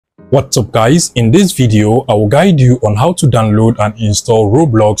What's up guys, in this video I will guide you on how to download and install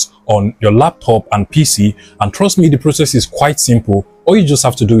Roblox on your laptop and PC, and trust me, the process is quite simple. All you just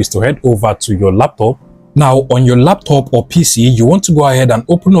have to do is to head over to your laptop. Now on your laptop or PC, you want to go ahead and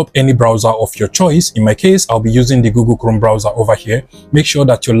open up any browser of your choice. In my case, I'll be using the Google Chrome browser over here. Make sure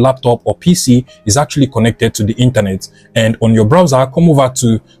that your laptop or PC is actually connected to the internet, and on your browser, come over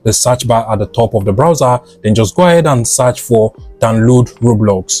to the search bar at the top of the browser, then just go ahead and search for download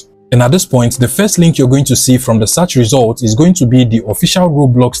Roblox. And at this point, the first link you're going to see from the search results is going to be the official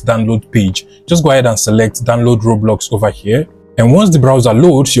Roblox download page. Just go ahead and select download Roblox over here. And once the browser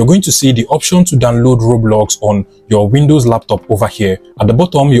loads, you're going to see the option to download Roblox on your Windows laptop over here. At the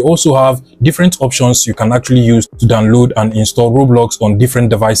bottom, you also have different options you can actually use to download and install Roblox on different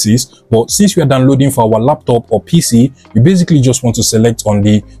devices. But since we are downloading for our laptop or PC, you basically just want to select on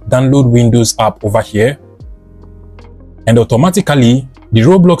the download Windows app over here. And automatically, the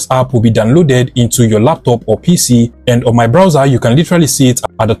Roblox app will be downloaded into your laptop or PC, and on my browser, you can literally see it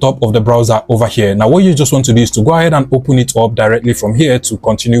at the top of the browser over here. Now, what you just want to do is to go ahead and open it up directly from here to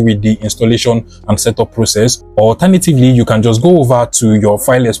continue with the installation and setup process. Or alternatively, you can just go over to your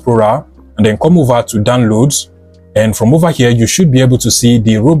file explorer and then come over to downloads. And from over here, you should be able to see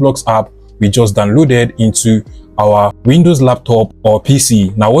the Roblox app we just downloaded into our Windows laptop or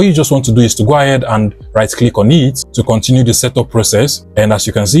PC. Now, what you just want to do is to go ahead and right click on it to continue the setup process. And as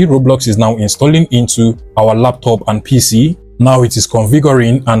you can see, Roblox is now installing into our laptop and PC. Now it is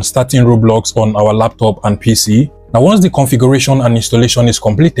configuring and starting Roblox on our laptop and PC. Now, once the configuration and installation is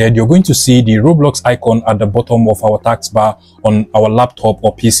completed, you're going to see the Roblox icon at the bottom of our taskbar on our laptop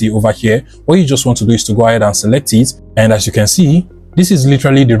or PC over here. What you just want to do is to go ahead and select it. And as you can see, this is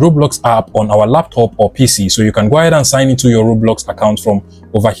literally the Roblox app on our laptop or PC. So you can go ahead and sign into your Roblox account from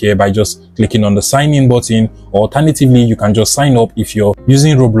over here by just clicking on the sign in button, or alternatively, you can just sign up if you're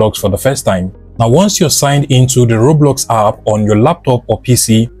using Roblox for the first time. Now, once you're signed into the Roblox app on your laptop or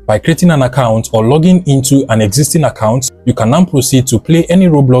PC by creating an account or logging into an existing account, you can now proceed to play any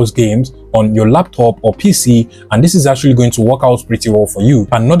Roblox games on your laptop or PC, and this is actually going to work out pretty well for you.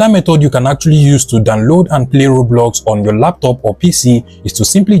 Another method you can actually use to download and play Roblox on your laptop or PC is to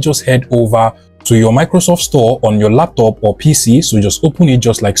simply just head over to your Microsoft Store on your laptop or PC. So just open it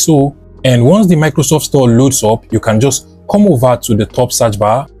just like so. And once the Microsoft Store loads up, you can just come over to the top search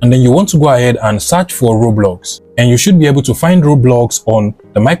bar, and then you want to go ahead and search for Roblox. And you should be able to find Roblox on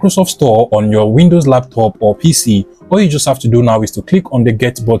the Microsoft Store on your Windows laptop or PC. All you just have to do now is to click on the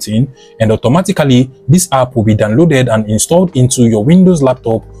Get button, and automatically this app will be downloaded and installed into your Windows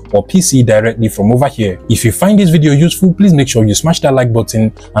laptop or PC directly from over here. If you find this video useful, please make sure you smash that like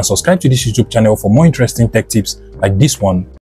button and subscribe to this YouTube channel for more interesting tech tips like this one.